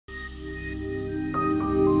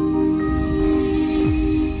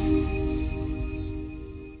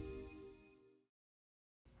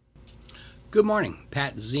Good morning.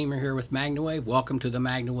 Pat Zemer here with MagnaWave. Welcome to the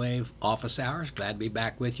MagnaWave office hours. Glad to be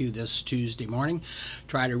back with you this Tuesday morning.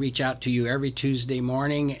 Try to reach out to you every Tuesday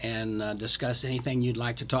morning and discuss anything you'd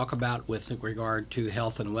like to talk about with regard to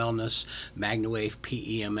health and wellness, MagnaWave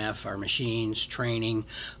PEMF, our machines, training,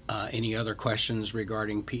 any other questions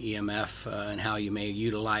regarding PEMF and how you may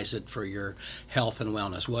utilize it for your health and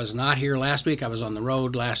wellness. Was not here last week. I was on the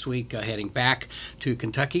road last week heading back to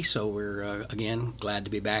Kentucky, so we're again glad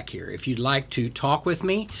to be back here. If you'd like to talk with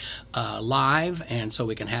me live and so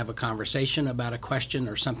we can have a conversation about a question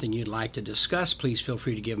or something you'd like to discuss, please feel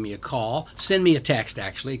free to give me a call. Send me a text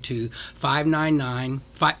actually to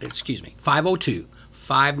 502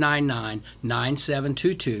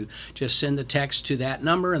 599-9722. Just send the text to that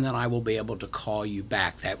number and then I will be able to call you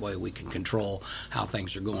back. That way we can control how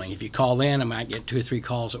things are going. If you call in, I might get 2 or 3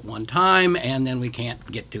 calls at one time and then we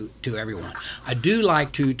can't get to everyone. I do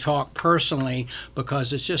like to talk personally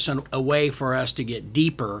because it's just a way for us to get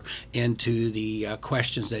deeper into the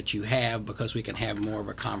questions that you have, because we can have more of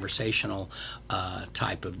a conversational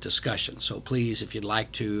type of discussion. So please, if you'd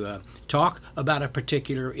like to talk about a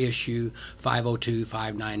particular issue,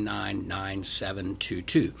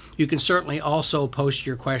 502-599-9722. You can certainly also post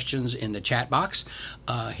your questions in the chat box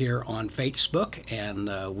here on Facebook, and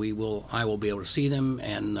I will be able to see them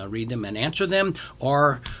and read them and answer them,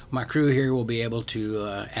 or my crew here will be able to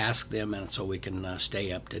ask them, and so we can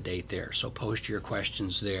stay up to date there. So post your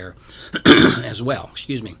questions there as well.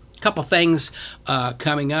 Excuse me. Couple things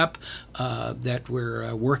coming up that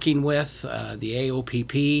we're working with. The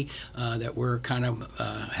AOPP that we're kind of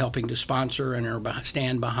helping to sponsor and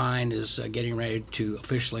stand behind is getting ready to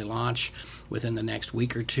officially launch within the next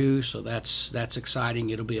week or two. So that's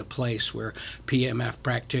exciting. It'll be a place where PEMF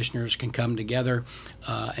practitioners can come together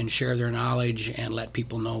and share their knowledge and let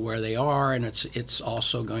people know where they are. And it's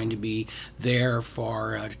also going to be there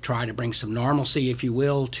for to try to bring some normalcy, if you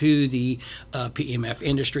will, to the PEMF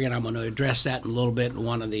industry. And I'm going to address that in a little bit in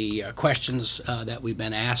one of the questions that we've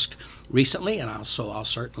been asked recently, and I'll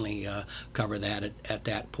certainly cover that at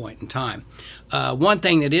that point in time. One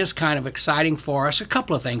thing that is kind of exciting for us, a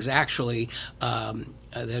couple of things actually,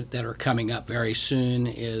 that are coming up very soon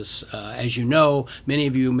is, as you know, many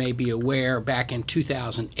of you may be aware, back in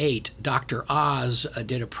 2008, Dr. Oz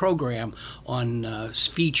did a program on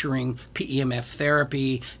featuring PEMF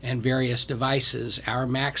therapy and various devices. Our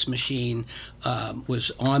Max machine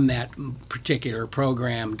was on that particular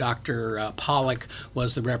program. Dr. Pollock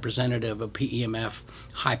was the representative of PEMF,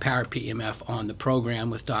 high-powered PEMF, on the program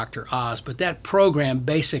with Dr. Oz. But that program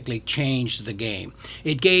basically changed the game.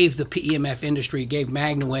 It gave the PEMF industry, it gave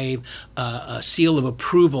MagnaWave a seal of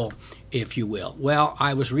approval, if you will. Well,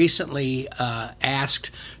 I was recently asked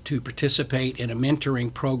to participate in a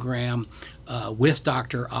mentoring program with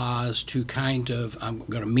Dr. Oz to I'm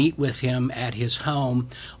going to meet with him at his home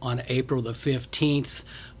on April the 15th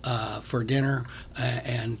for dinner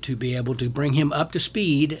and to be able to bring him up to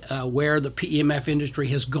speed where the PEMF industry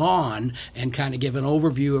has gone, and kind of give an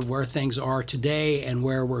overview of where things are today and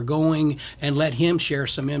where we're going, and let him share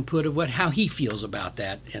some input of how he feels about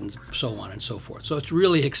that, and so on and so forth. So it's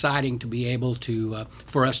really exciting to be able to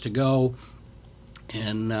for us to go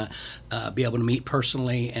and be able to meet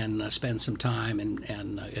personally and spend some time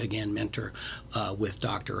and again mentor with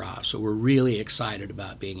Dr. Oz. So we're really excited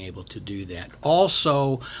about being able to do that.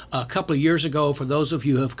 Also, a couple of years ago, for those of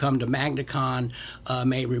you who have come to MagnaCon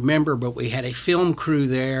may remember, but we had a film crew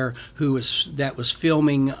there that was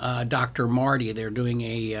filming Dr. Marty. They're doing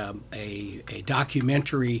a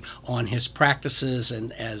documentary on his practices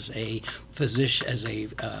and as a physician, as a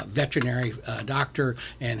veterinary doctor,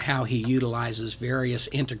 and how he utilizes various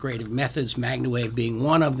integrative methods, MagnaWave being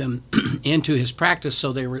one of them, into his practice.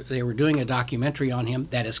 So they were doing a documentary on him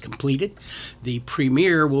that is completed. The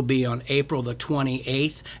premiere will be on April the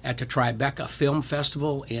 28th at the Tribeca Film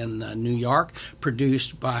Festival in New York,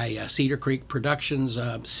 produced by Cedar Creek Productions.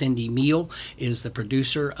 Cindy Meal is the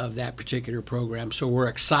producer of that particular program. So we're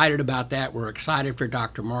excited about that. We're excited for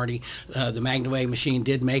Dr. Marty. The MagnaWave machine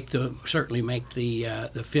did certainly make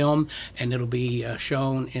the film, and it'll be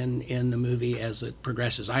shown in the movie as it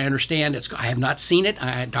progresses. I understand I have not seen it.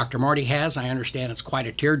 Dr. Marty has. I understand it's quite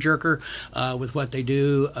a tearjerker with what they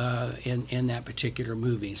do in that particular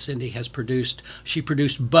movie. Cindy has produced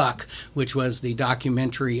Buck, which was the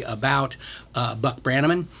documentary about Buck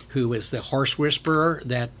Brannaman, who is the horse whisperer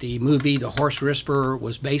that the movie The Horse Whisperer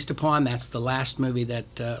was based upon. That's the last movie that,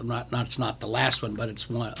 it's not the last one, but it's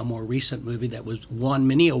a more recent movie that won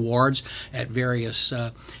many awards at various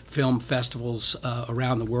film festivals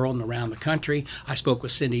around the world and around the country. I spoke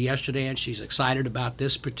with Cindy yesterday, and she's excited about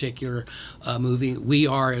this particular movie. We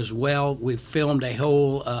are as well. We've filmed a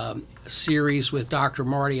whole series with Dr.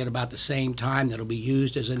 Marty at about the same time that'll be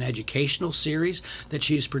used as an educational series that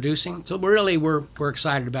she's producing. So we're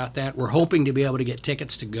excited about that. We're hoping to be able to get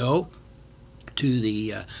tickets to go to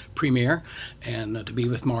the premiere and to be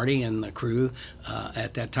with Marty and the crew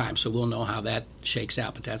at that time. So we'll know how that shakes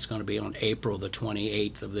out, but that's going to be on April the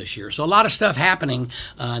 28th of this year. So a lot of stuff happening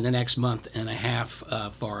in the next month and a half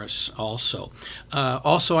for us also.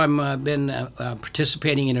 Also, I've been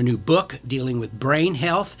participating in a new book dealing with brain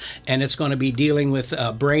health, and it's going to be dealing with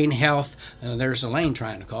brain health. There's Elaine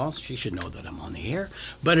trying to call. She should know that I'm on the air.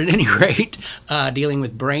 But at any rate, dealing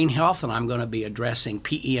with brain health, and I'm going to be addressing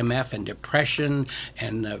PEMF and depression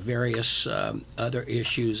and various other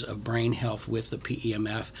issues of brain health with the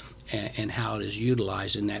PEMF and how it is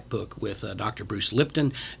utilized in that book with Dr. Bruce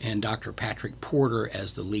Lipton and Dr. Patrick Porter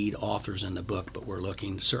as the lead authors in the book. But we're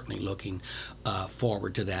certainly looking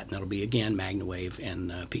forward to that, and that'll be again MagnaWave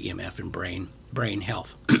and PEMF and brain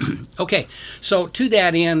health. Okay, so to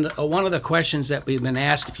that end, one of the questions that we've been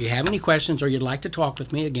asked, if you have any questions or you'd like to talk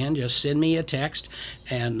with me, again, just send me a text,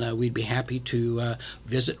 and we'd be happy to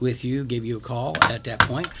visit with you, give you a call at that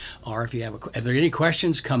point. Or if there any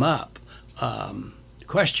questions come up.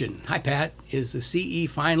 Question. Hi, Pat. Is the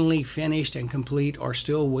CE finally finished and complete, or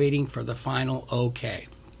still waiting for the final okay?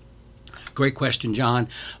 Great question, John.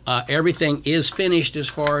 Everything is finished as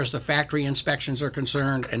far as the factory inspections are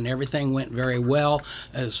concerned, and everything went very well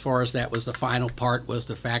as far as that was the final part, was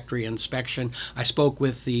the factory inspection. I spoke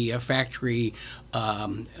with the factory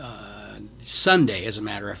Sunday, as a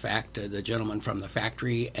matter of fact, the gentleman from the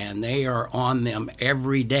factory, and they are on them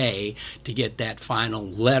every day to get that final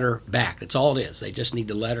letter back. That's all it is. They just need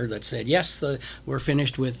the letter that said, yes, we're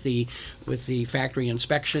finished with the factory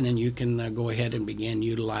inspection, and you can go ahead and begin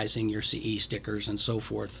utilizing your CE stickers and so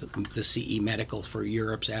forth, the CE medical for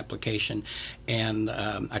Europe's application. And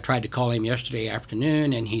I tried to call him yesterday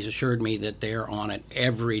afternoon, and he's assured me that they're on it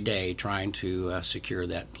every day trying to secure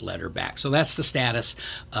that letter back. So that's the status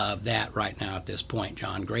of that right now at this point,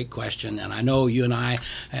 John. Great question, and I know you and I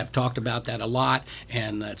have talked about that a lot,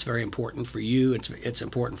 and it's very important for you. It's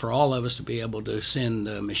important for all of us to be able to send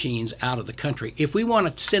machines out of the country. If we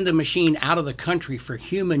want to send a machine out of the country for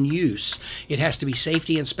human use, it has to be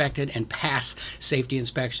safety inspected and pass safety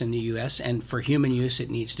inspection in the U.S., and for human use it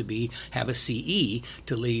needs to have a CE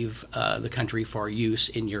to leave the country for use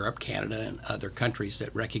in Europe, Canada, and other countries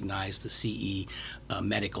that recognize the CE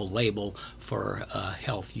medical label for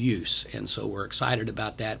health use. And so we're excited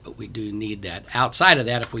about that, but we do need that. Outside of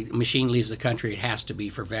that, if a machine leaves the country, it has to be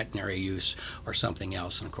for veterinary use or something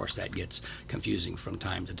else, and of course that gets confusing from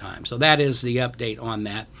time to time. So that is the update on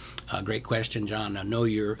that. Great question, John. I know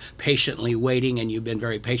you're patiently waiting, and you've been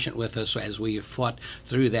very patient with us as we fought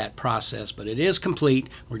through that process, but it is complete.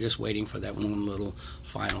 We're just waiting for that one little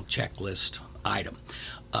final checklist item.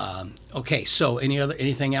 Okay, so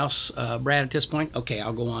anything else, Brad, at this point? Okay,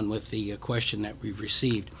 I'll go on with the question that we've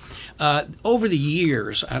received. Over the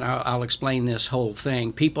years, and I'll explain this whole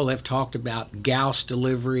thing, people have talked about Gauss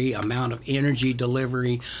delivery, amount of energy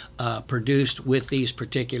delivery produced with these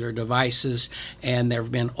particular devices, and there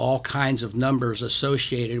have been all kinds of numbers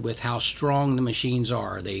associated with how strong the machines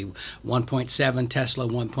are. The 1.7 Tesla,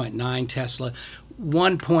 1.9 Tesla,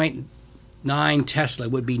 1.9 Tesla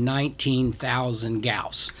would be 19,000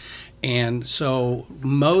 Gauss. And so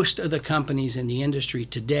most of the companies in the industry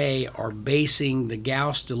today are basing the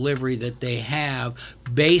Gauss delivery that they have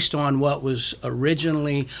based on what was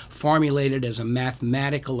originally formulated as a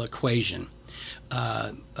mathematical equation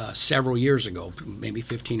several years ago, maybe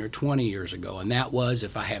 15 or 20 years ago. And that was,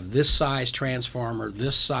 if I have this size transformer,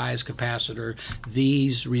 this size capacitor,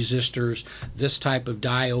 these resistors, this type of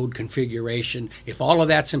diode configuration, if all of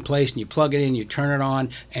that's in place and you plug it in, you turn it on,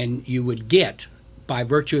 and you would get, by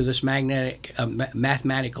virtue of this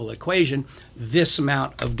mathematical equation, this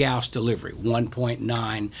amount of Gauss delivery,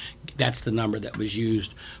 1.9. That's the number that was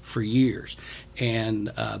used for years.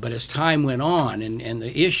 And but as time went on, and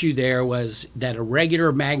the issue there was that a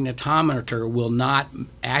regular magnetometer will not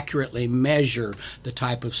accurately measure the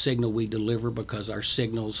type of signal we deliver, because our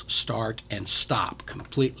signals start and stop,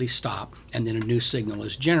 completely stop, and then a new signal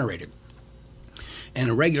is generated. And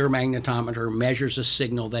a regular magnetometer measures a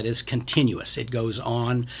signal that is continuous. It goes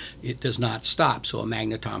on, it does not stop, so a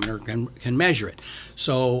magnetometer can measure it.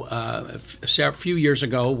 So a few years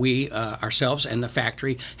ago, we ourselves and the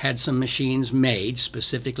factory had some machines made,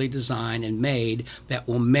 specifically designed and made, that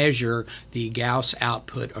will measure the Gauss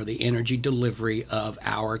output or the energy delivery of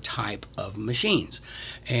our type of machines.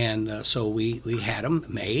 And so we had them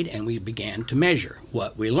made and we began to measure.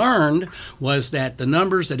 What we learned was that the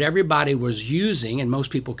numbers that everybody was using, and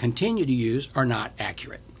most people continue to use, are not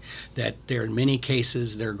accurate. That there, in many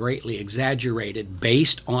cases, they're greatly exaggerated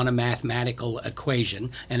based on a mathematical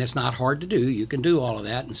equation, and it's not hard to do. You can do all of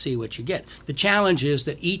that and see what you get. The challenge is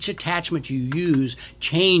that each attachment you use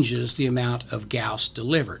changes the amount of Gauss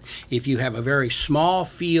delivered. If you have a very small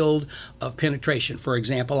field of penetration, for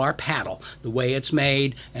example, our paddle, the way it's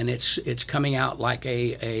made, and it's coming out like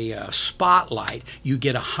a spotlight, you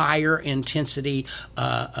get a higher intensity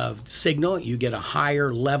of signal, you get a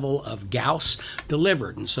higher level of Gauss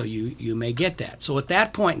delivered, and so you may get that. So at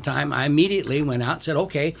that point in time, I immediately went out and said,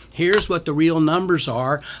 okay, here's what the real numbers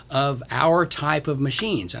are of our type of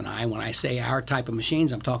machines. And when I say our type of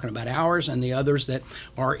machines, I'm talking about ours and the others that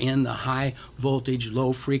are in the high voltage,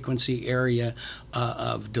 low frequency area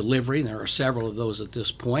of delivery. There are several of those at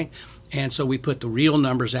this point. And so we put the real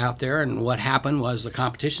numbers out there, and what happened was the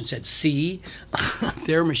competition said, see,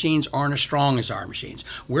 their machines aren't as strong as our machines.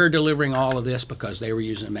 We're delivering all of this because they were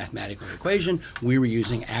using a mathematical equation. We were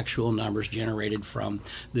using actual numbers generated from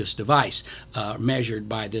this device, measured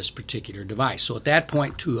by this particular device. So at that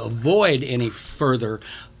point, to avoid any further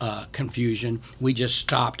confusion, we just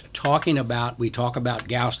stopped talking about, we talk about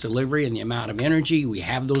Gauss delivery and the amount of energy. We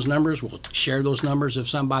have those numbers. We'll share those numbers if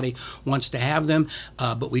somebody wants to have them,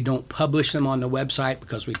 but we don't publish them on the website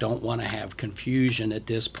because we don't want to have confusion at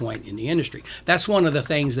this point in the industry. That's one of the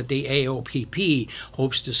things that the AOPP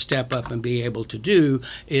hopes to step up and be able to do,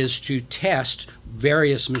 is to test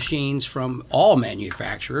various machines from all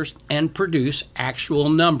manufacturers and produce actual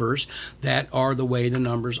numbers that are the way the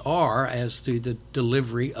numbers are as to the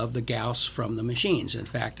delivery of the Gauss from the machines. In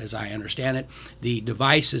fact, as I understand it, the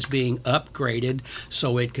device is being upgraded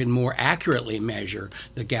so it can more accurately measure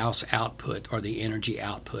the Gauss output or the energy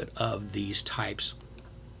output of these types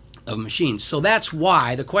of machines. So that's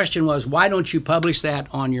why the question was, why don't you publish that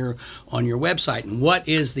on your website, and what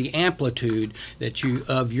is the amplitude that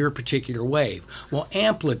of your particular wave? Well,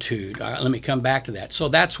 amplitude, let me come back to that. So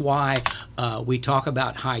that's why we talk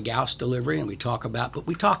about high Gauss delivery, and but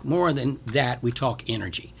we talk more than that. We talk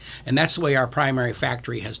energy, and that's the way our primary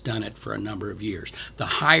factory has done it for a number of years. The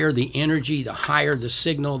higher the energy, the higher the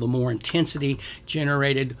signal, the more intensity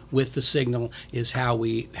generated with the signal is how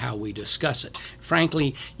we discuss it.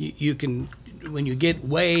 Frankly, you can, when you get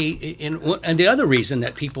way in, and the other reason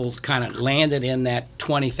that people kind of landed in that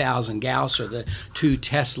 20,000 Gauss or the 2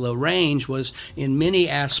 Tesla range was in many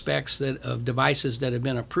aspects of devices that have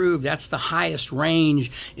been approved, that's the highest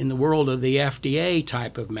range in the world of the FDA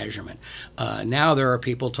type of measurement. Now there are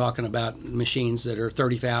people talking about machines that are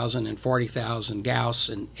 30,000 and 40,000 Gauss,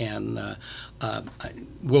 and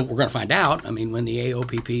we're going to find out. I mean, when the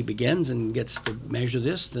AOPP begins and gets to measure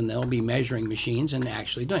this, then they'll be measuring machines and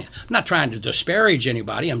actually doing it. I'm not trying to disparage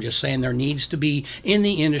anybody. I'm just saying there needs to be in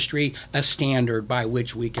the industry a standard by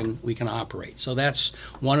which we can operate. So that's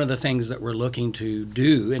one of the things that we're looking to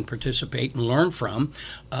do and participate and learn from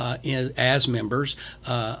as members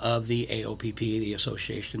of the AOPP, the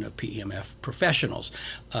Association of PEMF Professionals,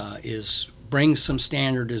 is bring some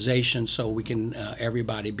standardization so we can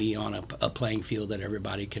everybody be on a playing field that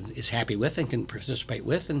everybody is happy with and can participate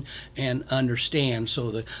with and understand,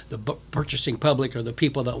 so the purchasing public or the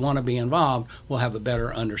people that want to be involved will have a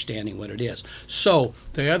better understanding what it is. So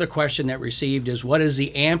the other question that received is, what is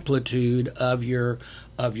the amplitude of your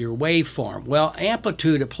waveform? Well,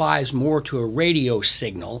 amplitude applies more to a radio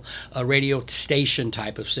signal, a radio station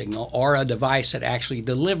type of signal, or a device that actually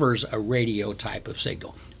delivers a radio type of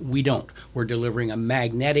signal. We don't. We're delivering a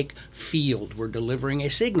magnetic field. We're delivering a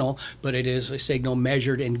signal, but it is a signal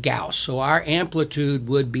measured in Gauss. So our amplitude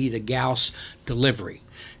would be the Gauss delivery.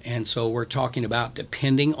 And so we're talking about,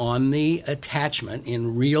 depending on the attachment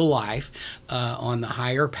in real life, on the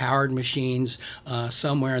higher powered machines,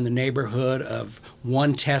 somewhere in the neighborhood of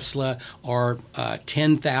 1 Tesla or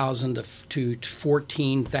 10,000 to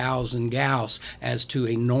 14,000 Gauss as to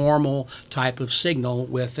a normal type of signal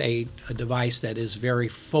with a device that is very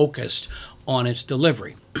focused on its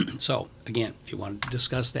delivery. So again, if you want to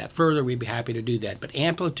discuss that further, we'd be happy to do that. But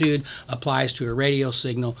amplitude applies to a radio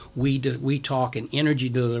signal. We talk in energy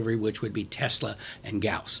delivery, which would be Tesla and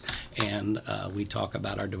Gauss. And we talk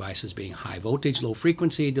about our devices being high voltage, low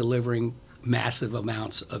frequency, delivering massive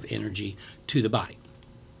amounts of energy to the body.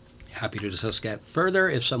 Happy to discuss that further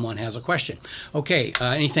if someone has a question. Okay,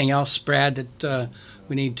 anything else, Brad, that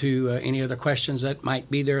we need to, any other questions that might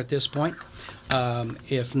be there at this point?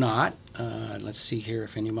 If not, let's see here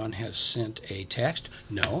if anyone has sent a text.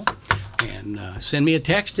 No. And send me a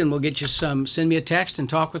text and we'll get you some, send me a text and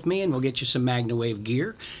talk with me and we'll get you some MagnaWave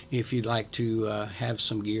gear if you'd like to have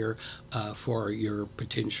some gear for your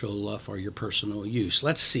potential, for your personal use.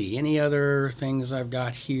 Let's see, any other things I've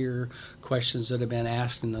got here, questions that have been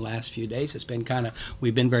asked in the last few days. It's been kind of,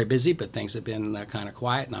 we've been very busy, but things have been kind of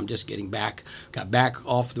quiet and I'm just getting back, got back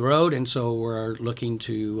off the road, and so we're looking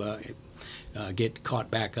to get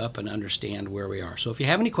caught back up and understand where we are. So if you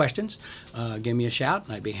have any questions, give me a shout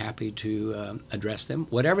and I'd be happy to address them,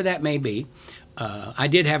 whatever that may be. I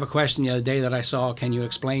did have a question the other day that I saw. Can you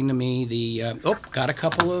explain to me the, got a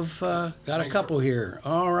couple here.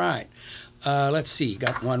 All right. Let's see,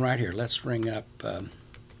 got one right here. Let's bring up, let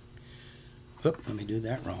me do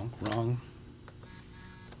that wrong.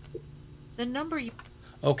 The number you...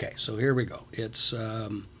 Okay, so here we go. It's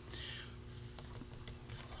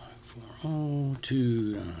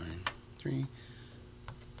 40293.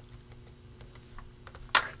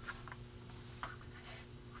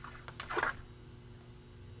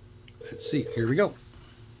 Let's see, here we go.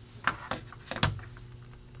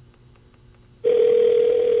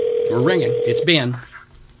 We're ringing. It's Ben.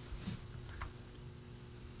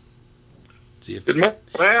 See if... Good morning,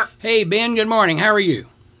 Matt. Hey, Ben, good morning. How are you?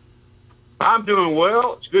 I'm doing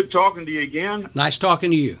well. It's good talking to you again. Nice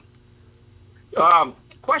talking to you.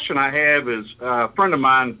 Question I have is a friend of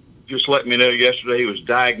mine just let me know yesterday he was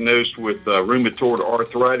diagnosed with rheumatoid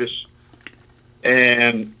arthritis,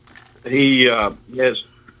 and he has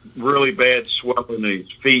really bad swelling in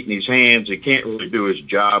his feet and his hands. He can't really do his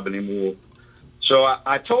job anymore. So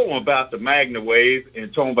I told him about the MagnaWave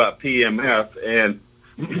and told him about PMF, and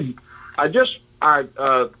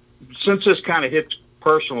since this kind of hits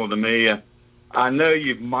personal to me, I know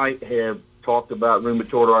you might have talked about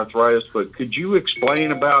rheumatoid arthritis, but could you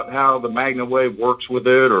explain about how the MagnaWave works with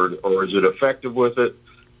it, or is it effective with it,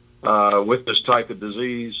 with this type of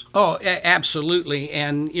disease? Oh, absolutely.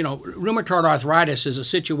 And, you know, rheumatoid arthritis is a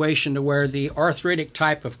situation to where the arthritic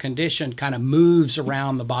type of condition kind of moves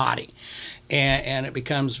around the body. And it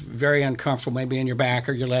becomes very uncomfortable, maybe in your back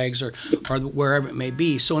or your legs or wherever it may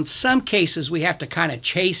be. So in some cases, we have to kind of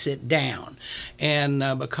chase it down.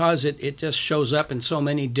 And because it just shows up in so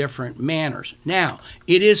many different manners. Now,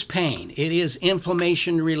 it is pain. It is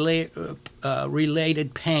inflammation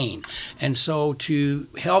related pain. And so to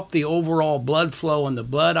help the overall blood flow and the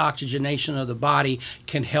blood oxygenation of the body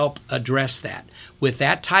can help address that. With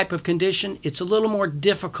that type of condition, it's a little more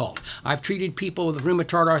difficult. I've treated people with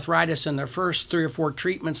rheumatoid arthritis, and their first 3 or 4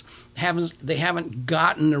 treatments they haven't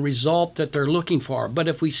gotten the result that they're looking for. But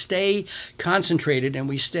if we stay concentrated and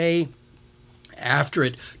we stay after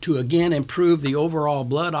it to again improve the overall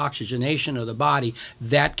blood oxygenation of the body,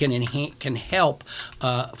 that can help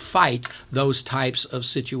fight those types of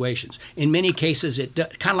situations. In many cases, it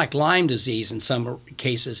kind of like Lyme disease. In some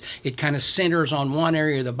cases, it kind of centers on one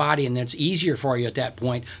area of the body, and it's easier for you at that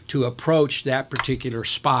point to approach that particular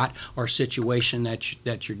spot or situation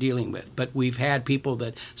that you're dealing with. But we've had people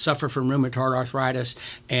that suffer from rheumatoid arthritis,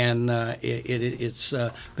 and it's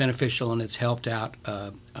beneficial, and it's helped out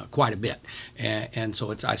quite a bit. And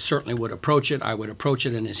so I certainly would approach it. I would approach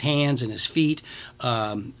it in his hands and his feet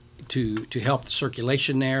to help the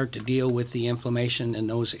circulation there, to deal with the inflammation in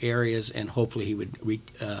those areas, and hopefully he would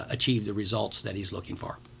achieve the results that he's looking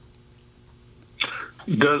for.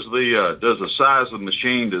 Does the size of the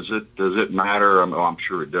machine, does it matter? I'm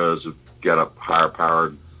sure it does. It's got a higher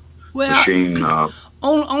powered machine.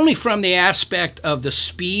 Only from the aspect of the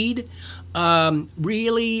speed.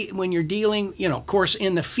 Really, when you're dealing, of course,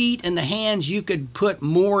 in the feet and the hands, you could put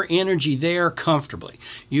more energy there comfortably.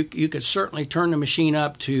 You could certainly turn the machine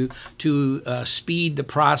up to speed the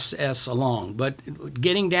process along. But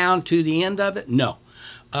getting down to the end of it, no.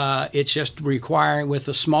 It's just requiring, with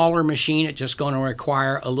a smaller machine, it's just going to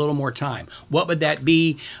require a little more time. What would that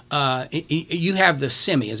be? You have the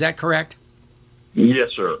Semi, is that correct?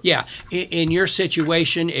 Yes, sir. Yeah. In your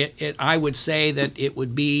situation, I would say that it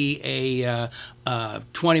would be a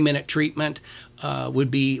 20-minute treatment.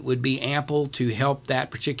 Would be ample to help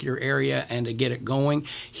that particular area and to get it going.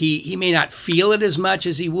 He may not feel it as much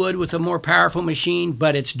as he would with a more powerful machine,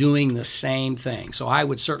 but it's doing the same thing. So I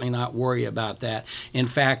would certainly not worry about that. In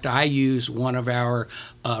fact, I use one of our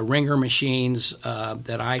Ringer machines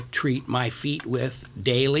that I treat my feet with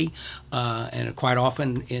daily, and quite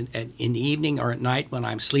often in the evening or at night when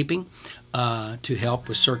I'm sleeping. to help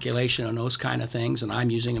with circulation and those kind of things. And I'm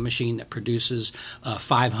using a machine that produces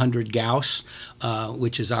 500 Gauss,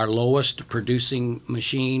 which is our lowest producing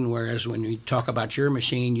machine, whereas when we talk about your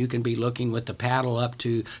machine, you can be looking with the paddle up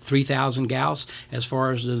to 3,000 Gauss as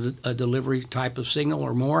far as a delivery type of signal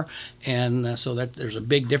or more. And so that there's a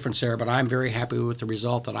big difference there, but I'm very happy with the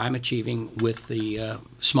result that I'm achieving with the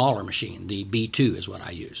smaller machine. The B2 is what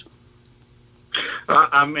I use.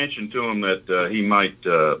 I mentioned to him that he might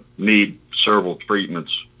need several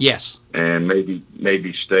treatments. Yes. And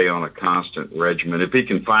maybe stay on a constant regimen. If he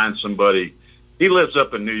can find somebody, he lives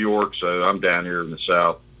up in New York, so I'm down here in the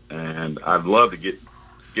South, and I'd love to get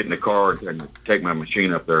in the car and take my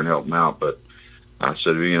machine up there and help him out. But I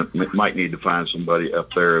said, might need to find somebody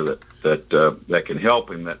up there that can help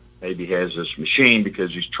him, that maybe has this machine,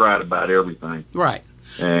 because he's tried about everything. Right.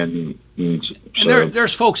 And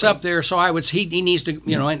there's folks up there, so I would he needs to,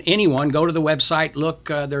 and anyone go to the website, look,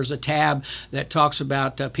 there's a tab that talks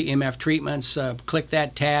about PEMF treatments. Click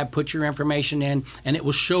that tab, put your information in, and it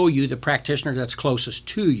will show you the practitioner that's closest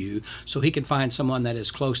to you, so he can find someone that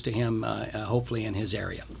is close to him, hopefully in his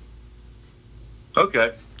area.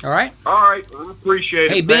 Okay. All right. All right. I appreciate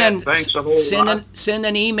it. Hey, Ben, thanks a whole lot. Send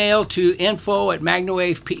an email to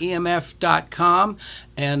info@magnawavepemf.com,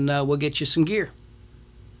 and we'll get you some gear.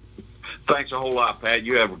 Thanks a whole lot, Pat.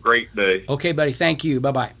 You have a great day. Okay, buddy. Thank you.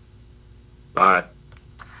 Bye-bye. Bye.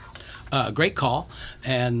 Great call,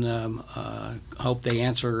 and hope the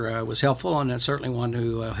answer was helpful, and I certainly want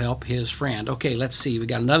to help his friend. Okay, let's see. We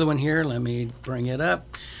got another one here. Let me bring it up.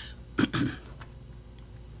 Here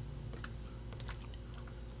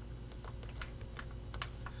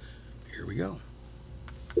we go.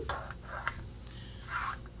 I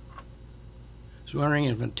was wondering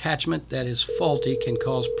if an attachment that is faulty can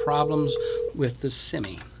cause problems with the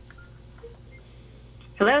semi.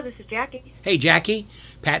 Hello, this is Jackie. Hey, Jackie.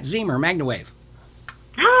 Pat Zemer, MagnaWave.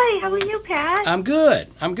 Hi, how are you, Pat? I'm good.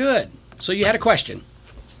 So you had a question?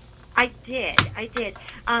 I did. I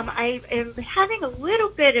am having a little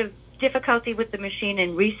bit of difficulty with the machine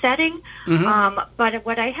in resetting, but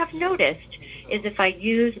what I have noticed is if I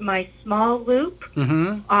use my small loop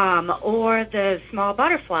or the small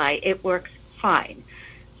butterfly, it works fine.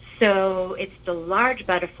 So it's the large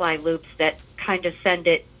butterfly loops that kind of send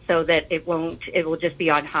it so that it will just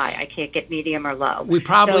be on high. I can't get medium or low.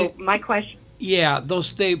 So my question. Yeah,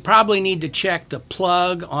 they probably need to check the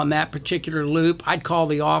plug on that particular loop. I'd call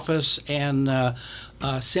the office and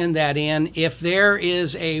send that in. If there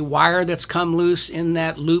is a wire that's come loose in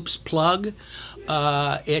that loop's plug,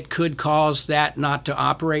 it could cause that not to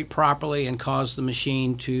operate properly and cause the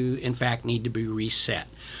machine to, in fact, need to be reset.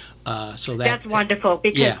 So that's wonderful,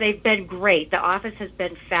 because they've been great. The office has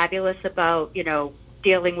been fabulous about,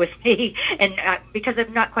 dealing with me, and because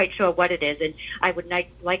I'm not quite sure what it is, and I would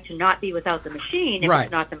like to not be without the machine if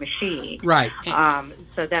it's not the machine. Right.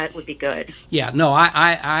 So that would be good. Yeah. No.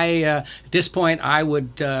 I at this point I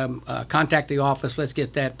would contact the office. Let's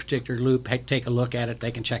get that particular loop. Take a look at it.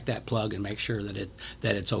 They can check that plug and make sure that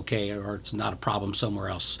it's okay, or it's not a problem somewhere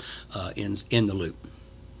else in the loop.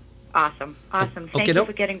 Awesome. Thank you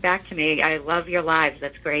for getting back to me. I love your lives.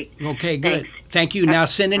 That's great. Okay, good. Thanks. Thank you. Now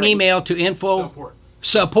send an email to info.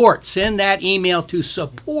 Support. Send that email to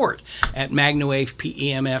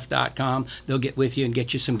support@magnawavepemf.com. They'll get with you and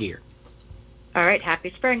get you some gear. All right.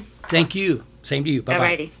 Happy spring. Thank you. Same to you. Bye-bye. All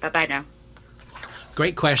righty. Bye-bye now.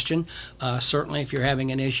 Great question. Certainly, if you're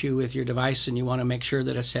having an issue with your device and you want to make sure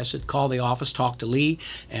that it's tested, call the office, talk to Lee,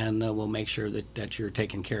 and we'll make sure that you're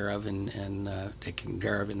taken care of and taken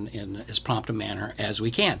care of in as prompt a manner as we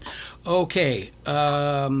can. Okay.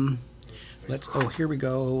 Here we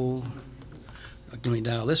go. Let me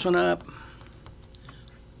dial this one up.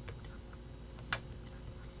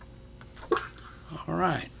 All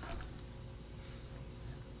right.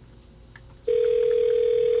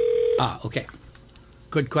 Okay.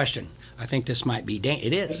 Good question. I think this might be Dana.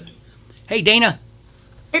 It is. Hey, Dana.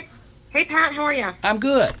 Hey, Pat. How are you? I'm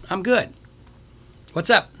good. What's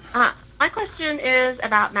up? My question is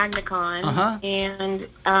about MagnaCon. And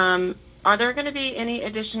are there going to be any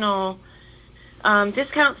additional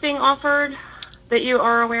discounts being offered that you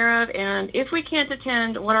are aware of? And if we can't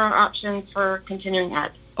attend, what are our options for continuing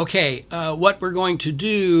ads? Okay, what we're going to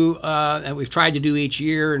do, and we've tried to do each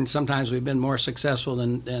year, and sometimes we've been more successful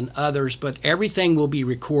than others, but everything will be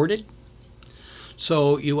recorded.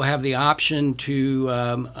 So you will have the option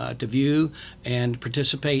to view and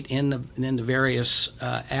participate in the various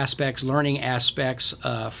learning aspects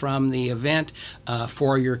from the event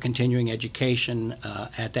for your continuing education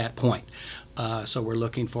at that point. So we're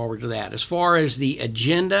looking forward to that. As far as the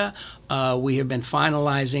agenda, we have been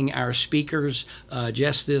finalizing our speakers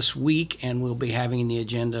just this week, and we'll be having the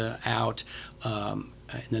agenda out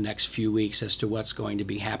in the next few weeks as to what's going to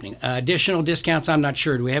be happening. Additional discounts, I'm not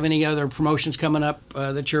sure. Do we have any other promotions coming up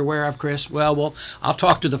that you're aware of, Chris? Well, I'll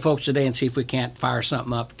talk to the folks today and see if we can't fire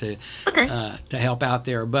something up to help out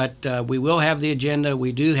there. But we will have the agenda.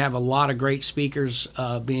 We do have a lot of great speakers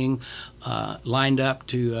being lined up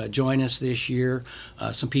to join us this year.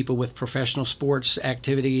 Some people with professional sports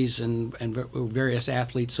activities and various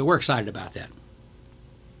athletes. So we're excited about that.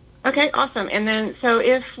 Okay, awesome. And then, so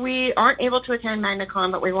if we aren't able to attend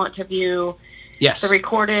MagnaCon, but we want to view the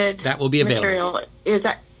recorded that will be available. Material, is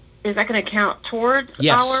that going to count towards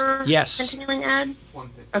our continuing ed?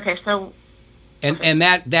 Okay, so and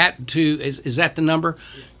that too is that the number?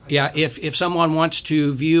 Yeah. If someone wants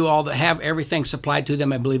to view have everything supplied to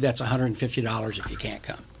them, I believe that's $150 if you can't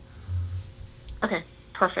come. Okay.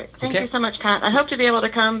 Perfect. Thank you so much, Pat. I hope to be able to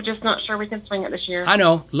come, just not sure we can swing it this year. I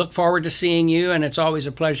know. Look forward to seeing you, and it's always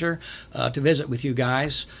a pleasure to visit with you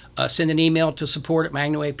guys. Send an email to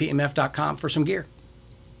support@magnawavepmf.com for some gear.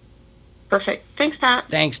 Perfect. Thanks, Pat.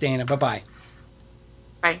 Thanks, Dana. Bye-bye.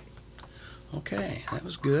 Bye. Okay, that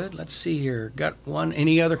was good. Let's see here. Got one.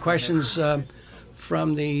 Any other questions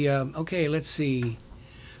from the... okay, let's see.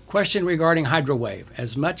 Question regarding HydroWave.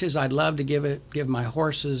 As much as I'd love to give my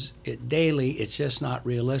horses it daily, it's just not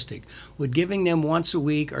realistic. Would giving them once a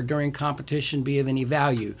week or during competition be of any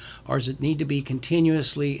value? Or does it need to be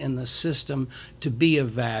continuously in the system to be of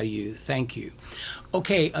value? Thank you.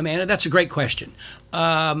 Okay, Amanda, that's a great question.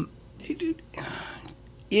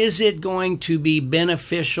 Is it going to be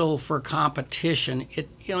beneficial for competition?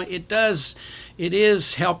 It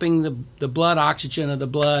is helping the blood oxygen of the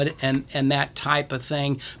blood and that type of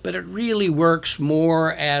thing, but it really works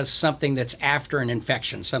more as something that's after an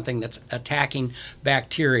infection, something that's attacking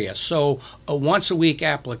bacteria. So a once a week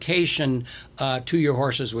application to your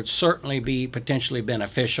horses would certainly be potentially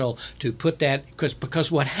beneficial to put that,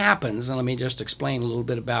 because what happens, and let me just explain a little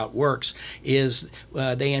bit about works, is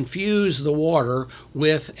they infuse the water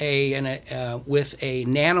with a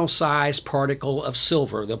nano-sized particle of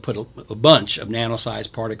silver. They'll put a bunch of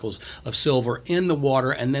nano-sized particles of silver in the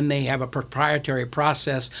water, and then they have a proprietary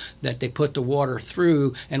process that they put the water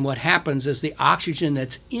through, and what happens is the oxygen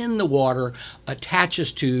that's in the water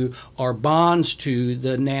attaches to or bonds to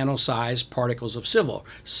the nano-sized particles of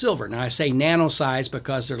silver. Now I say nano-sized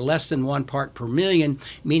because they're less than 1 part per million,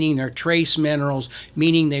 meaning they're trace minerals,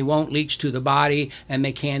 meaning they won't leach to the body and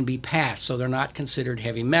they can be passed, so they're not considered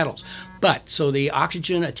heavy metals. But so the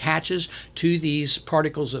oxygen attaches to these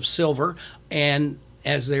particles of silver, and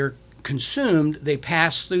as they're consumed, they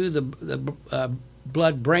pass through the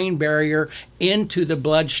blood-brain barrier into the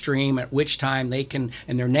bloodstream, at which time they can,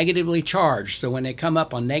 and they're negatively charged. So when they come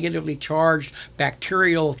up on negatively charged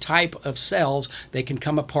bacterial type of cells, they can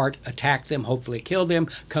come apart, attack them, hopefully kill them,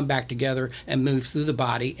 come back together, and move through the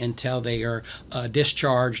body until they are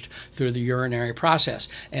discharged through the urinary process.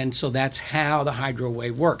 And so that's how the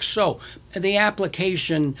HydroWave works. So the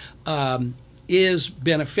application is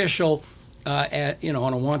beneficial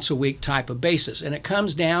on a once a week type of basis, and it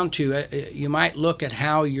comes down to you might look at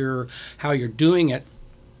how you're doing it.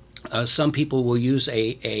 Some people will use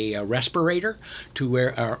a respirator to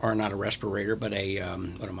where, or not a respirator, but a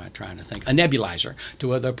what am I trying to think? A nebulizer, to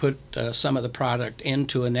where they put some of the product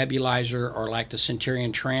into a nebulizer, or like the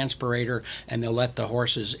Centurion transpirator, and they'll let the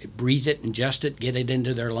horses breathe it, ingest it, get it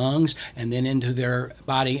into their lungs, and then into their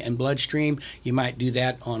body and bloodstream. You might do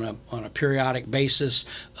that on a periodic basis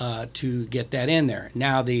to get that in there.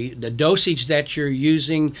 Now the dosage that you're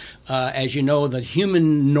using, as you know, the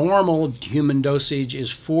normal human dosage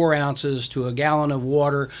is 4 ounces to a gallon of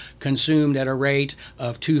water consumed at a rate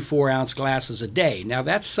of 2 4-ounce glasses a day. Now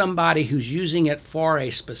that's somebody who's using it for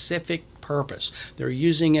a specific purpose. They're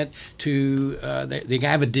using it to, they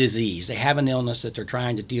have a disease, they have an illness that they're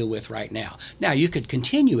trying to deal with right now. Now you could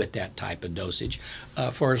continue at that type of dosage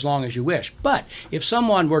for as long as you wish. But if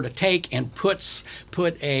someone were to take and put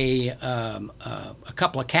a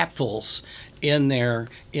couple of capfuls in their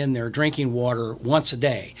drinking water once a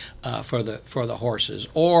day for the horses,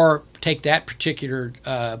 or take that particular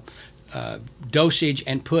dosage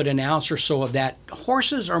and put an ounce or so of that.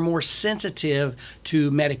 Horses are more sensitive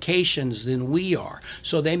to medications than we are,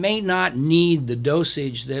 so they may not need the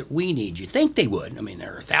dosage that we need. You think they would. I mean,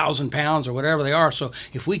 they're 1,000 pounds or whatever they are, so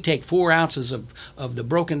if we take 4 ounces of the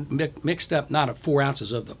broken, mixed up, not 4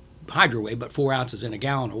 ounces of the HydroWave, but 4 ounces in a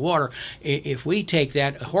gallon of water, if we take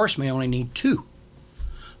that, a horse may only need 2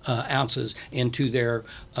 ounces into their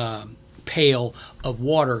pail of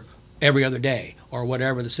water every other day, or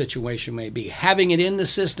whatever the situation may be. Having it in the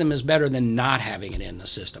system is better than not having it in the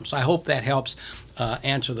system. So I hope that helps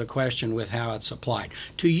answer the question with how it's applied.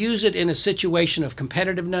 To use it in a situation of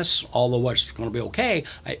competitiveness, although it's going to be okay,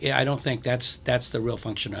 I don't think that's the real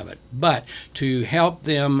function of it. But to help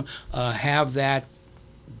them have that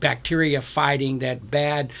bacteria fighting, that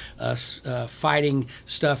bad fighting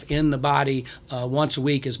stuff in the body once a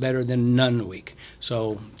week is better than none a week.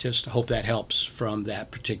 So just hope that helps from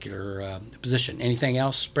that particular position. Anything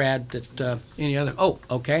else, Brad, that any other? Oh,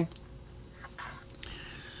 okay.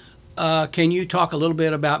 Can you talk a little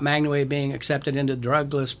bit about MagnaWave being accepted into the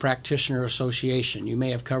Drugless Practitioner Association? You may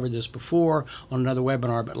have covered this before on another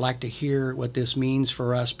webinar, but I'd like to hear what this means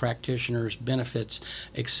for us practitioners, benefits,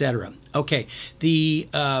 etc. Okay, the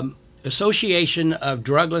Association of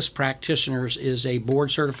Drugless Practitioners is a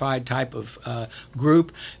board-certified type of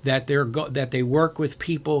group that they work with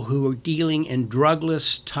people who are dealing in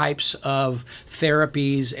drugless types of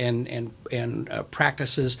therapies and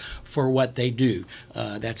practices for what they do.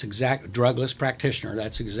 That's exact drugless practitioner.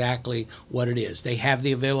 That's exactly what it is. They have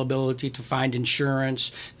the availability to find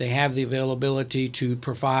insurance. They have the availability to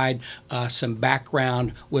provide some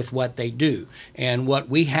background with what they do. And what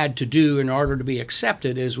we had to do in order to be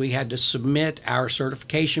accepted is we had to submit our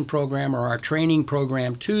certification program or our training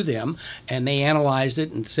program to them, and they analyzed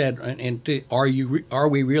it and said, are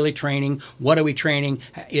we really training? What are we training?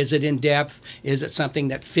 Is it in depth? Is it something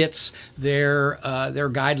that fits their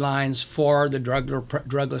guidelines for the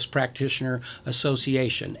Drugless Practitioner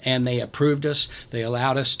Association? And they approved us. They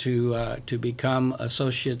allowed us to become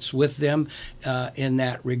associates with them in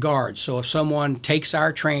that regard. So if someone takes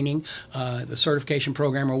our training, the certification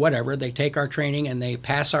program or whatever, they take our training and they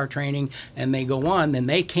pass our training and they go on, then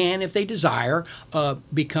they can, if they desire,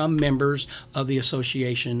 become members of the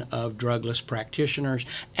Association of Drugless Practitioners.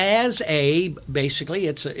 Basically,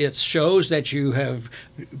 it shows that you've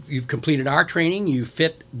completed our training, you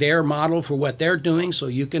fit their model for what they're doing, so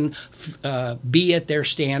you can be at their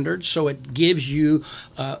standards. So it gives you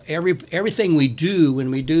everything we do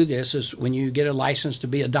when we do this is when you get a license to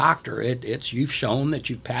be a doctor. You've shown that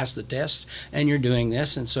you've passed the test and you're doing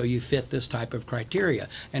this, and so you fit this type of criteria.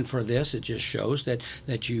 And for this, it just shows that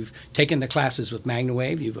you've taken the classes with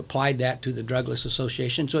MagnaWave, you've applied that to the Drugless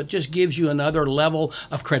Association, so it just gives you another level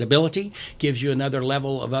of credibility, gives you another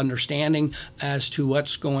level of understanding as to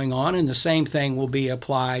what's going on, and the same thing will be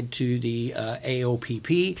applied to the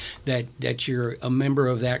AOPP, that you're a member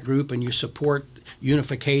of that group and you support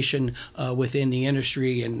unification within the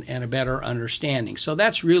industry and a better understanding. So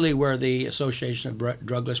that's really where the Association of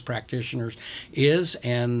Drugless Practitioners is,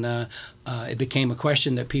 and it became a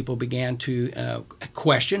question that people began to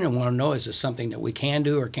question and want to know, is this something that we can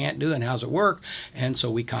do or can't do, and how's it work? And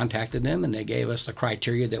so we contacted them, and they gave us the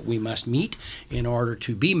criteria that we must meet in order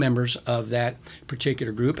to be members of that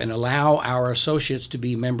particular group, and allow our associates to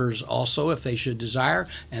be members also if they should desire,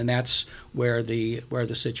 and that's where the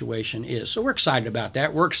situation is. So we're excited about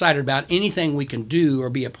that. We're excited about anything we can do or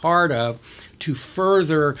be a part of to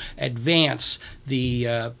further advance the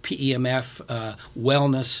PEMF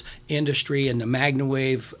wellness industry, and the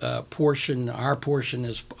MagnaWave portion. Our portion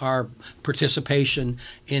is our participation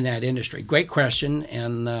in that industry. Great question,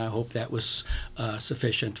 and I hope that was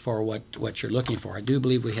sufficient for what you're looking for. I do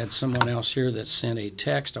believe we had someone else here that sent a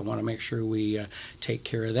text. I want to make sure we take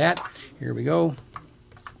care of that. Here we go.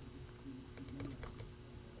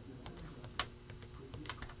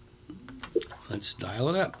 Let's dial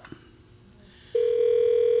it up.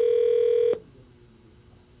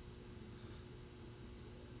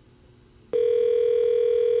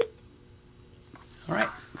 All right.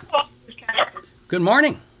 Good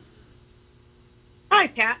morning. Hi,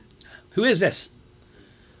 Pat. Who is this?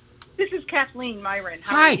 This is Kathleen Myron.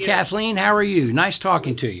 Hi, Kathleen. How are you? Nice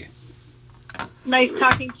talking to you. Nice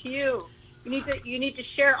talking to you. You need to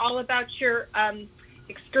share all about your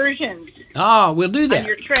excursions. Oh, we'll do that. On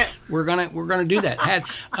your trip. We're gonna do that. Had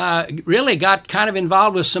really got kind of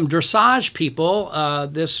involved with some dressage people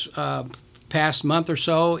this past month or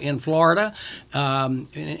so in Florida, in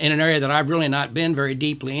an area that I've really not been very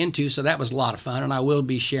deeply into, so that was a lot of fun, and I will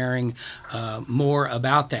be sharing more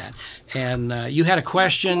about that. And you had a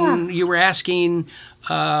question you were asking,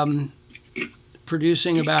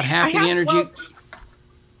 producing about half the energy. Well,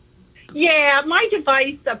 yeah, my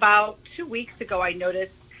device about 2 weeks ago, I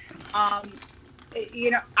noticed, I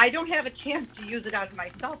don't have a chance to use it on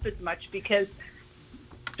myself as much because,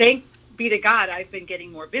 thank be to God, I've been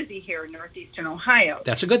getting more busy here in northeastern Ohio.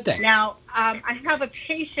 That's a good thing. Now, I have a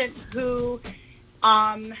patient who,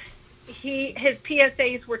 his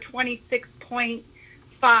PSAs were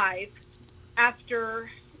 26.5 after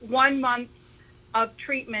 1 month of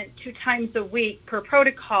treatment 2 times a week per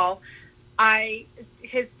protocol,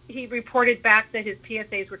 he reported back that his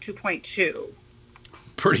PSAs were 2.2.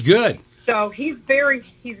 Pretty good. So he's very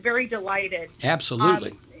delighted.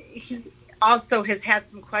 Absolutely. He also has had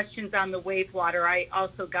some questions on the wave water. I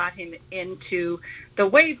also got him into the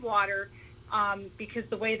wave water because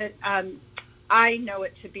the way that I know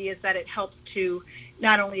it to be is that it helps to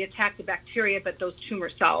not only attack the bacteria but those tumor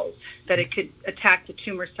cells, that it could attack the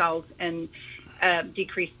tumor cells and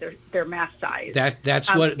decrease their mass size.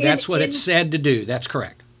 That's what it's said to do. That's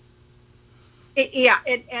correct.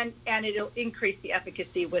 And it'll increase the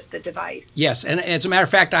efficacy with the device. Yes, and as a matter of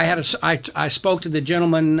fact, I spoke to the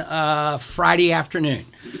gentleman Friday afternoon.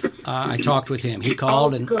 I talked with him. He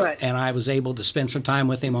called, and I was able to spend some time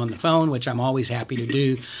with him on the phone, which I'm always happy to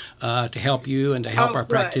do to help you and to help our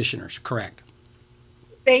practitioners. Correct.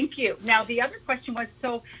 Thank you. Now, the other question was,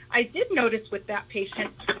 so I did notice with that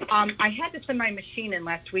patient, I had to send my machine in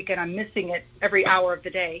last week, and I'm missing it every hour of the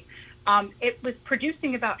day. It was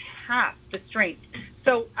producing about half the strength.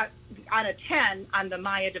 So on a 10 on the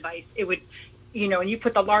Maya device, it would, and you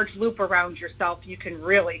put the large loop around yourself, you can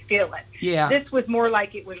really feel it. Yeah. This was more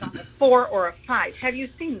like it was on a 4 or a 5. Have you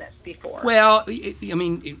seen this before? Well, I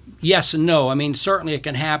mean, yes and no. I mean, certainly it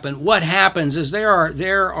can happen. What happens is there are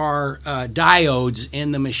diodes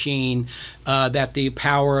in the machine that the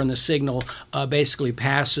power and the signal basically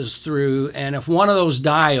passes through. And if one of those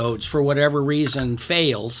diodes, for whatever reason,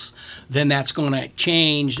 fails, then that's going to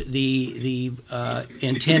change the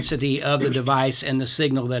intensity of the device and the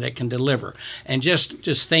signal that it can deliver. And just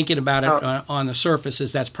thinking about it on the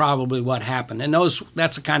surfaces, that's probably what happened. And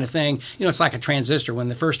that's the kind of thing, it's like a transistor. When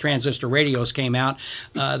the first transistor radios came out,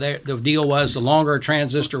 the deal was the longer a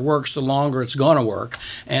transistor works, the longer it's going to work.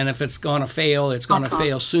 And if it's going to fail, it's going to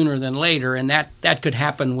fail sooner than later. And that could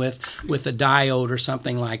happen with a diode or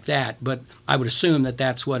something like that. But I would assume that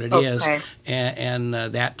that's what it is, and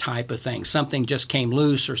that type of thing. Something just came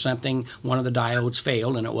loose or something, one of the diodes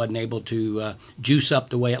failed, and it wasn't able to juice up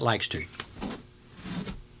the way it likes to.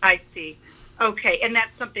 I see. Okay, and that's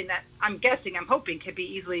something that I'm hoping can be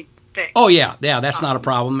easily fixed. Oh, yeah, that's not a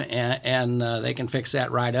problem, and they can fix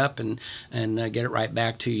that right up and get it right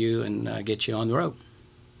back to you and get you on the road.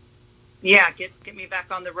 Yeah, get me back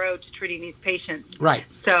on the road to treating these patients. Right.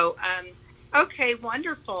 So, okay,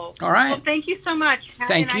 wonderful. All right. Well, thank you so much.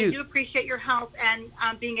 Thank you. I do appreciate your help and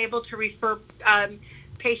being able to refer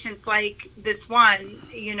patients like this one.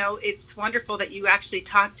 It's wonderful that you actually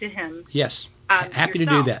talked to him. Yes. Happy to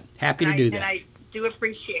do that. And I do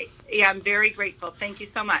appreciate. Yeah, I'm very grateful. Thank you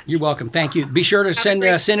so much. You're welcome. Thank you. Be sure to send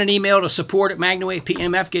an email to support@MagnaWave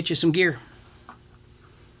PMF. Get you some gear.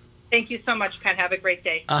 Thank you so much, Pat. Have a great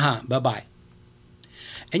day. Bye-bye.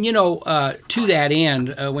 And, to that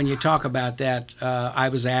end, when you talk about that, I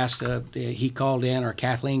was asked, he called in, or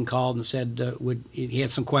Kathleen called and said he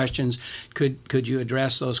had some questions. Could you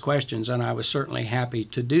address those questions? And I was certainly happy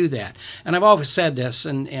to do that. And I've always said this,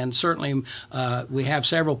 and certainly we have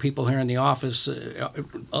several people here in the office.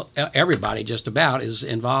 Everybody just about is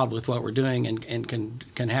involved with what we're doing and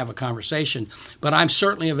can have a conversation. But I'm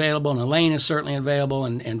certainly available, and Elaine is certainly available,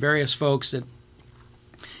 and various folks that,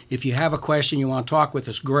 if you have a question you want to talk with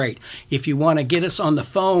us, great. If you want to get us on the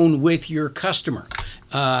phone with your customer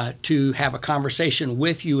to have a conversation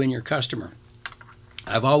with you and your customer,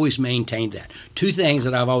 I've always maintained that. 2 things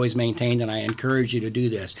that I've always maintained, and I encourage you to do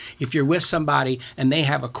this. If you're with somebody and they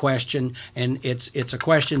have a question, and it's a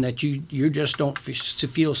question that you just don't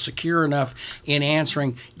feel secure enough in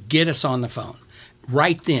answering, get us on the phone.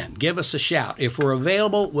 Right then, give us a shout. If we're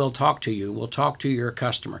available, we'll talk to you. We'll talk to your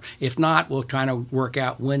customer. If not, we'll try to work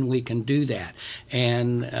out when we can do that,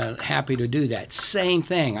 and happy to do that. Same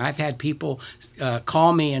thing. I've had people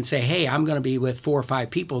call me and say, hey, I'm going to be with 4 or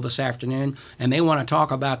 5 people this afternoon, and they want to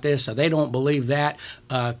talk about this, or they don't believe that.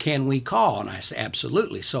 Can we call? And I say,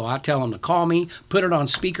 absolutely. So I tell them to call me, put it on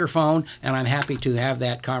speakerphone, and I'm happy to have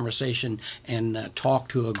that conversation and talk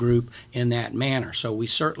to a group in that manner. So we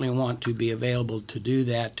certainly want to be available to do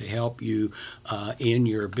that, to help you in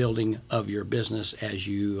your building of your business as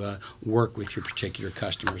you work with your particular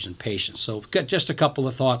customers and patients. So just a couple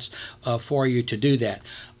of thoughts for you to do that.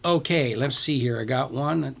 Okay, let's see here. I got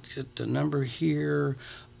one. Get the number here.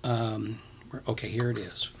 Okay, here it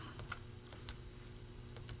is.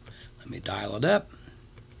 Let me dial it up.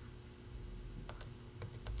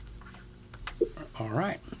 All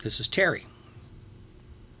right, this is Terry.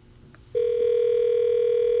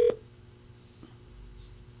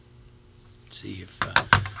 See if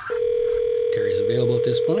Terry's available at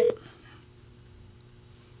this point.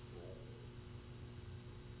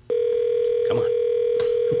 Come on.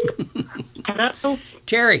 Hello?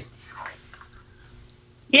 Terry.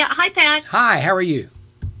 Yeah, hi, Pat. Hi, how are you?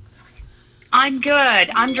 I'm good.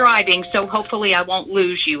 I'm driving, so hopefully I won't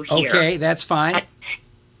lose you here. Okay, that's fine.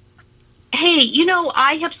 Hey,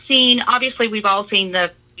 I have seen, obviously we've all seen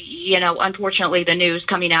the, unfortunately the news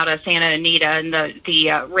coming out of Santa Anita and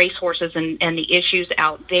the racehorses and the issues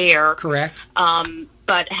out there. Correct.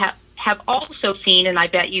 But have also seen, and I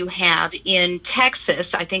bet you have, in Texas,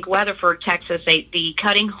 I think Weatherford, Texas, the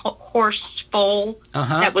cutting horse foal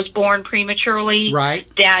that was born prematurely. Right.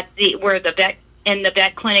 Where the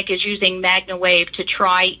vet clinic is using MagnaWave to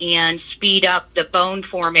try and speed up the bone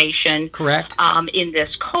formation. Correct. In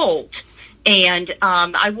this colt. And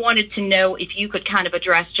I wanted to know if you could kind of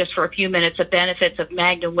address just for a few minutes the benefits of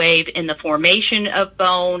MagnaWave in the formation of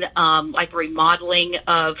bone, like remodeling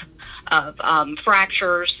of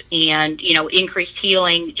fractures and, increased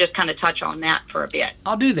healing. Just kind of touch on that for a bit.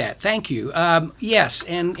 I'll do that. Thank you. Yes,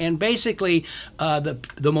 and basically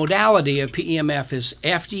the modality of PEMF is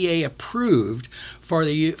FDA approved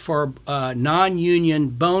for non-union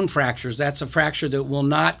bone fractures. That's a fracture that will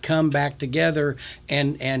not come back together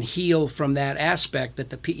and heal from that aspect, that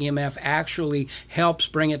the PEMF actually helps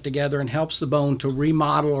bring it together and helps the bone to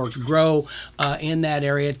remodel or to grow in that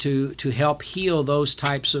area to help heal those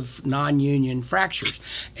types of non-union fractures.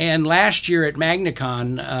 And last year at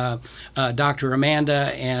MagnaCon, Dr.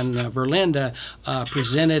 Amanda and Verlinda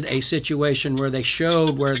presented a situation where they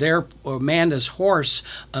showed where Amanda's horse,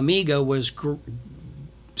 Amiga, was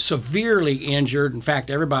severely injured. In fact,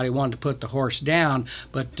 everybody wanted to put the horse down,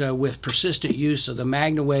 but with persistent use of the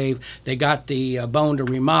MagnaWave, they got the bone to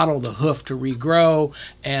remodel, the hoof to regrow,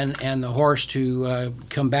 and the horse to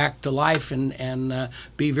come back to life and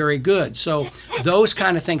be very good. So those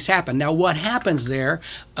kind of things happen. Now, what happens there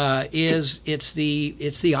is it's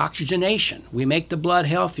the oxygenation. We make the blood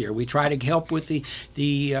healthier. We try to help with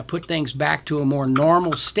the put things back to a more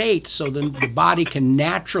normal state so the body can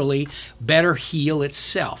naturally better heal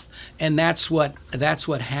itself. And that's what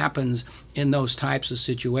happens in those types of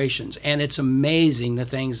situations. And it's amazing the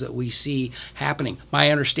things that we see happening.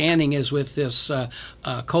 My understanding is with this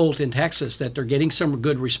colt in Texas that they're getting some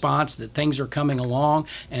good response, that things are coming along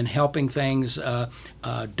and helping things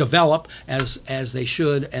develop as they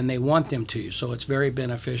should and they want them to. So it's very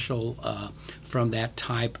beneficial from that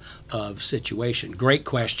type of situation. Great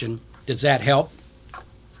question. Does that help?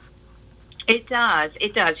 It does.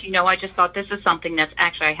 It does. I just thought this is something that's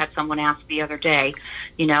actually, I had someone ask the other day,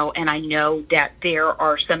 and I know that there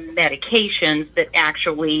are some medications that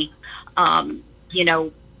actually,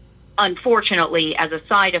 unfortunately, as a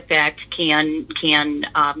side effect, can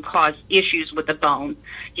cause issues with the bone,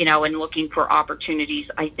 and looking for opportunities,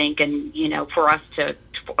 I think, and, for us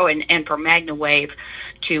and for MagnaWave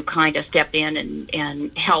to kind of step in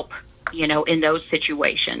and help in those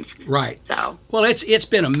situations. Right. So. Well, it's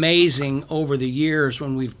been amazing over the years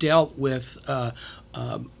when we've dealt with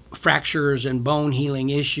fractures and bone healing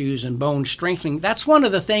issues and bone strengthening. That's one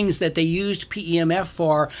of the things that they used PEMF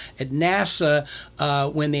for at NASA.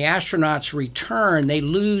 When the astronauts return, they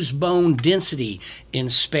lose bone density in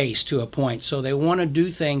space to a point. So they want to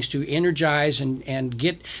do things to energize and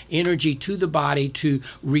get energy to the body to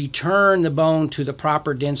return the bone to the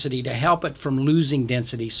proper density to help it from losing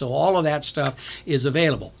density. So all of that stuff is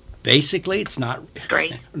available. Basically, it's not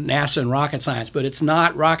Great. NASA and rocket science, but it's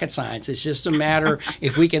not rocket science. It's just a matter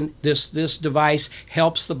if we can. This device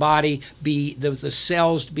helps the body the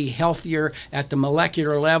cells to be healthier at the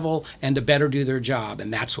molecular level and to better do their job,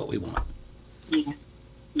 and that's what we want. Yeah,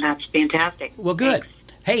 that's fantastic. Well, good. Thanks.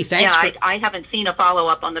 Hey, thanks. Yeah, I haven't seen a follow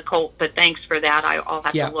up on the colt, but thanks for that. I'll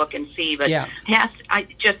have to look and see. But I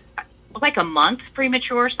just like a month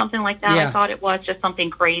premature, something like that. Yeah. I thought it was just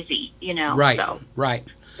something crazy, Right. So. Right.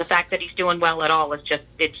 The fact that he's doing well at all is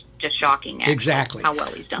it's just shocking. Actually, exactly how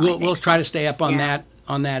well he's done. We'll try to stay up on that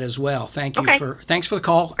as well. Thank you thanks for the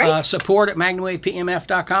call. Support at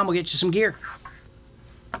MagnaWavePEMF.com. We'll get you some gear.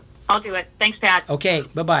 I'll do it. Thanks, Pat. Okay.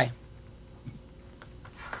 Bye.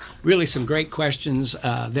 Really, some great questions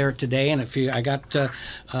there today. And if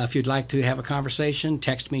you'd like to have a conversation,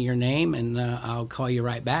 text me your name, and I'll call you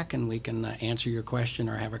right back, and we can answer your question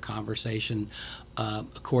or have a conversation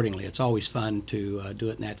accordingly. It's always fun to do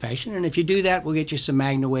it in that fashion. And if you do that, we'll get you some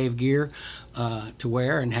MagnaWave gear to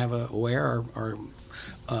wear and have or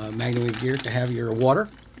MagnaWave gear to have your water,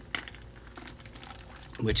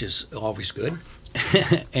 which is always good,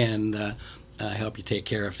 and help you take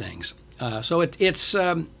care of things. So it's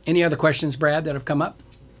any other questions, Brad, that have come up?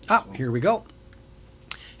 Oh, here we go.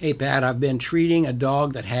 Hey, Pat, I've been treating a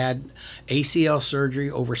dog that had ACL surgery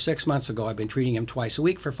over 6 months ago. I've been treating him twice a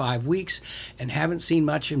week for 5 weeks and haven't seen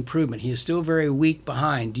much improvement. He is still very weak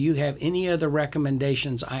behind. Do you have any other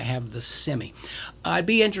recommendations? I have the Simi. I'd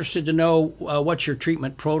be interested to know what's your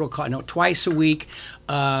treatment protocol. No, twice a week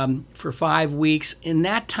for 5 weeks. In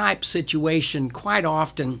that type situation, quite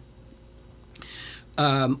often,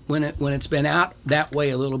 when it's been out that way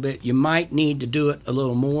a little bit, you might need to do it a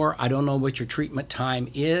little more. I don't know what your treatment time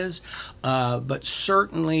is, but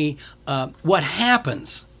certainly what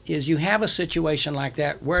happens is you have a situation like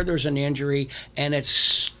that where there's an injury and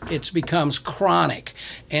it becomes chronic.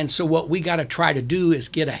 And so what we got to try to do is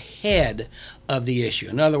get ahead of the issue.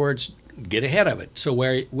 In other words, get ahead of it. So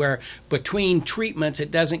where between treatments,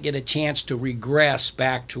 it doesn't get a chance to regress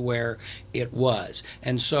back to where it was.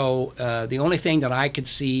 And so the only thing that I could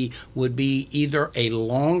see would be either a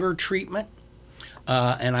longer treatment,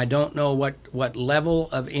 and I don't know what level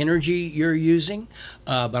of energy you're using,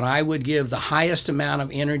 but I would give the highest amount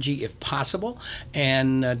of energy if possible,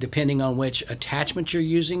 and depending on which attachment you're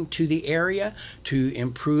using to the area to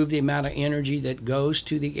improve the amount of energy that goes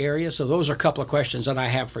to the area. So those are a couple of questions that I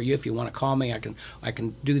have for you. If you want to call me, I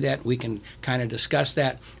can do that. We can kind of discuss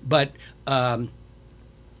that. But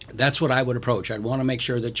that's what I would approach. I'd want to make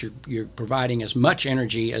sure that you're providing as much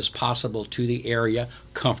energy as possible to the area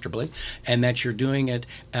comfortably, and that you're doing it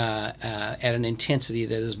at an intensity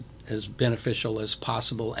that is as beneficial as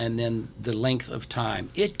possible, and then the length of time.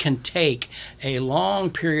 It can take a long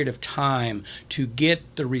period of time to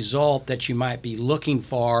get the result that you might be looking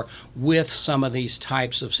for with some of these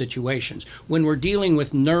types of situations. When we're dealing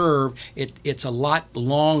with nerve, it's a lot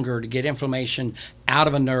longer to get inflammation out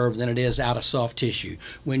of a nerve than it is out of soft tissue.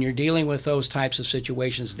 When you're dealing with those types of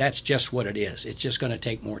situations, that's just what it is. It's just going to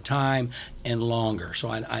take more time and longer. So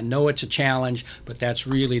I know it's a challenge, but that's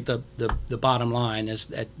really the bottom line, is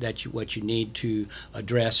that what you need to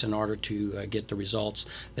address in order to get the results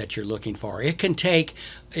that you're looking for. It can take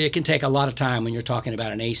a lot of time when you're talking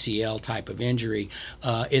about an ACL type of injury.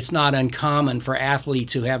 It's not uncommon for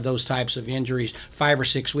athletes who have those types of injuries 5 or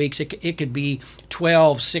 6 weeks. It could be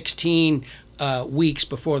 12, 16 weeks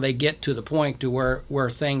before they get to the point to where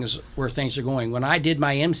things are going. When I did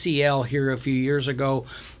my MCL here a few years ago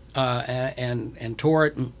and tore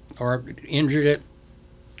it or injured it,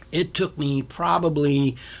 it took me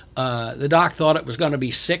probably the doc thought it was going to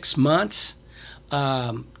be 6 months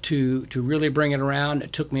to really bring it around.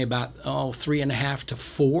 It took me about 3.5 to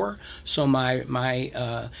 4. So my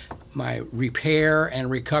repair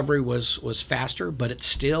and recovery was faster, but it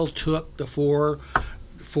still took the 4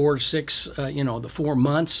 to 6, the 4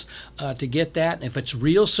 months to get that. And if it's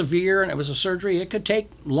real severe and it was a surgery, it could take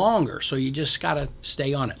longer. So you just got to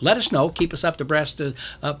stay on it. Let us know. Keep us up to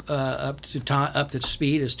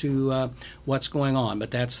speed as to what's going on.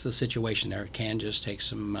 But that's the situation there. It can just take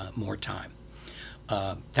some more time.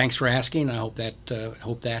 Thanks for asking. I hope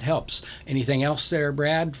that helps. Anything else there,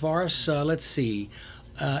 Brad, for us? Let's see.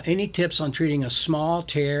 Any tips on treating a small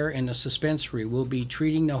tear in the suspensory? We'll be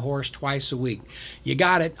treating the horse twice a week. You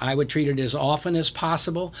got it. I would treat it as often as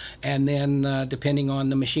possible, and then depending on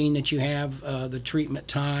the machine that you have, the treatment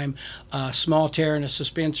time. Small tear in a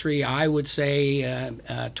suspensory, I would say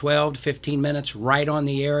 12 to 15 minutes right on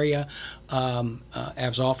the area.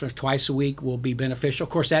 As often as twice a week will be beneficial.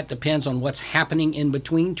 Of course, that depends on what's happening in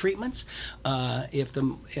between treatments. If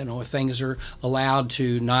things are allowed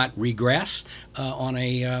to not regress on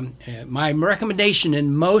my recommendation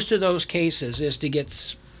in most of those cases is to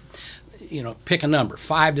get, pick a number,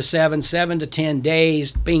 5 to 7, 7 to 10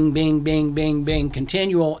 days, bing, bing, bing, bing, bing,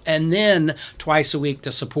 continual, and then twice a week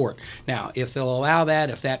to support. Now, if they'll allow that,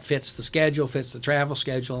 if that fits the schedule, fits the travel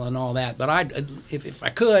schedule and all that, but if I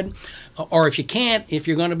could, or if you can't, if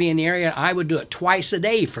you're going to be in the area, I would do it twice a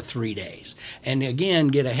day for 3 days. And again,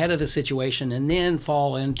 get ahead of the situation and then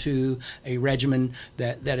fall into a regimen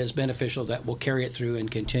that is beneficial, that will carry it through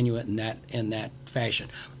and continue it in that fashion.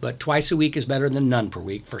 But twice a week is better than none per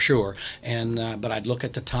week for sure. And but I'd look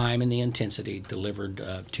at the time and the intensity delivered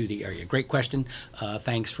to the area. Great question.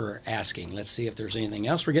 Thanks for asking. Let's see if there's anything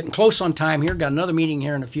else. We're getting close on time here. Got another meeting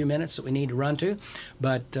here in a few minutes that we need to run to.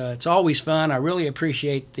 But it's always fun. I really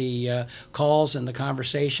appreciate the calls and the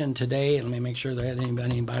conversation today. And let me make sure that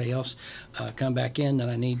anybody else come back in that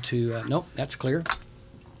I need to. Nope, that's clear.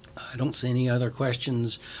 I don't see any other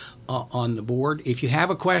questions on the board. If you have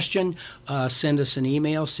a question, send us an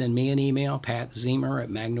email. Send me an email, Pat Zemer at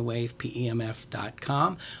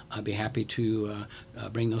magnawavepemf.com. I'll be happy to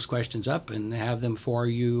bring those questions up and have them for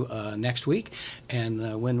you next week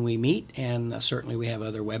and when we meet. And certainly we have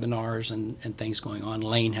other webinars and things going on.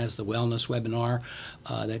 Lane has the wellness webinar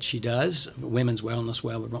that she does, women's wellness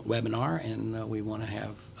webinar, and we want to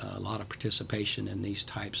have a lot of participation in these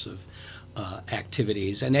types of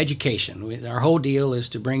activities and education. Our whole deal is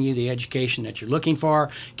to bring you the education that you're looking for,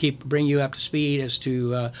 bring you up to speed as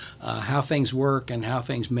to how things work and how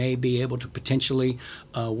things may be able to potentially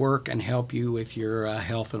work and help you with your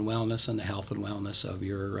health and wellness and the health and wellness of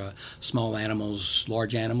your small animals,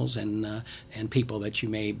 large animals, and people that you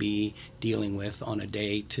may be dealing with on a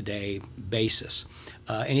day-to-day basis.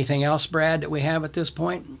 Anything else, Brad, that we have at this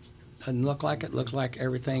point? Doesn't look like it. Looks like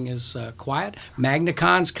everything is quiet.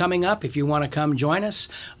 MagnaCon's coming up. If you want to come join us,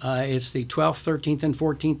 it's the 12th, 13th, and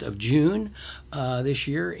 14th of June this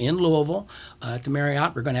year in Louisville at the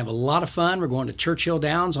Marriott. We're going to have a lot of fun. We're going to Churchill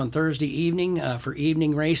Downs on Thursday evening for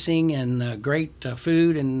evening racing and great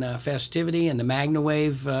food and festivity and the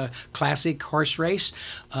MagnaWave Classic horse race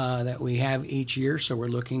that we have each year. So we're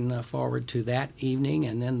looking forward to that evening,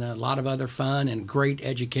 and then a lot of other fun and great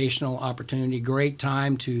educational opportunity. Great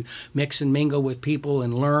time to mix and mingle with people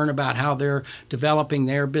and learn about how they're developing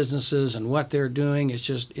their businesses and what they're doing. It's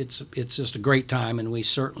just a great time, and we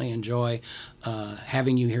certainly enjoy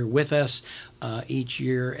having you here with us each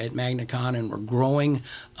year at MagnaCon, and we're growing.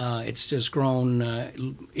 It's just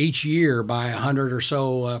grown each year by 100 or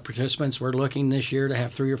so participants. We're looking this year to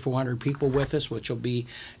have 300 or 400 people with us, which will be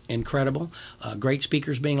incredible. Great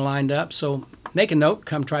speakers being lined up. So make a note.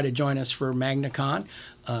 Come try to join us for MagnaCon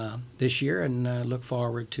this year, and look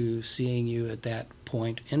forward to seeing you at that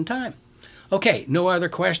point in time. Okay, no other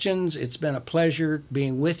questions. It's been a pleasure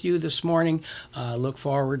being with you this morning. Look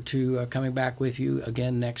forward to coming back with you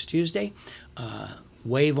again next Tuesday.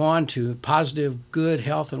 Wave on to positive, good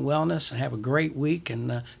health and wellness, and have a great week,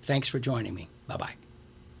 and thanks for joining me. Bye-bye.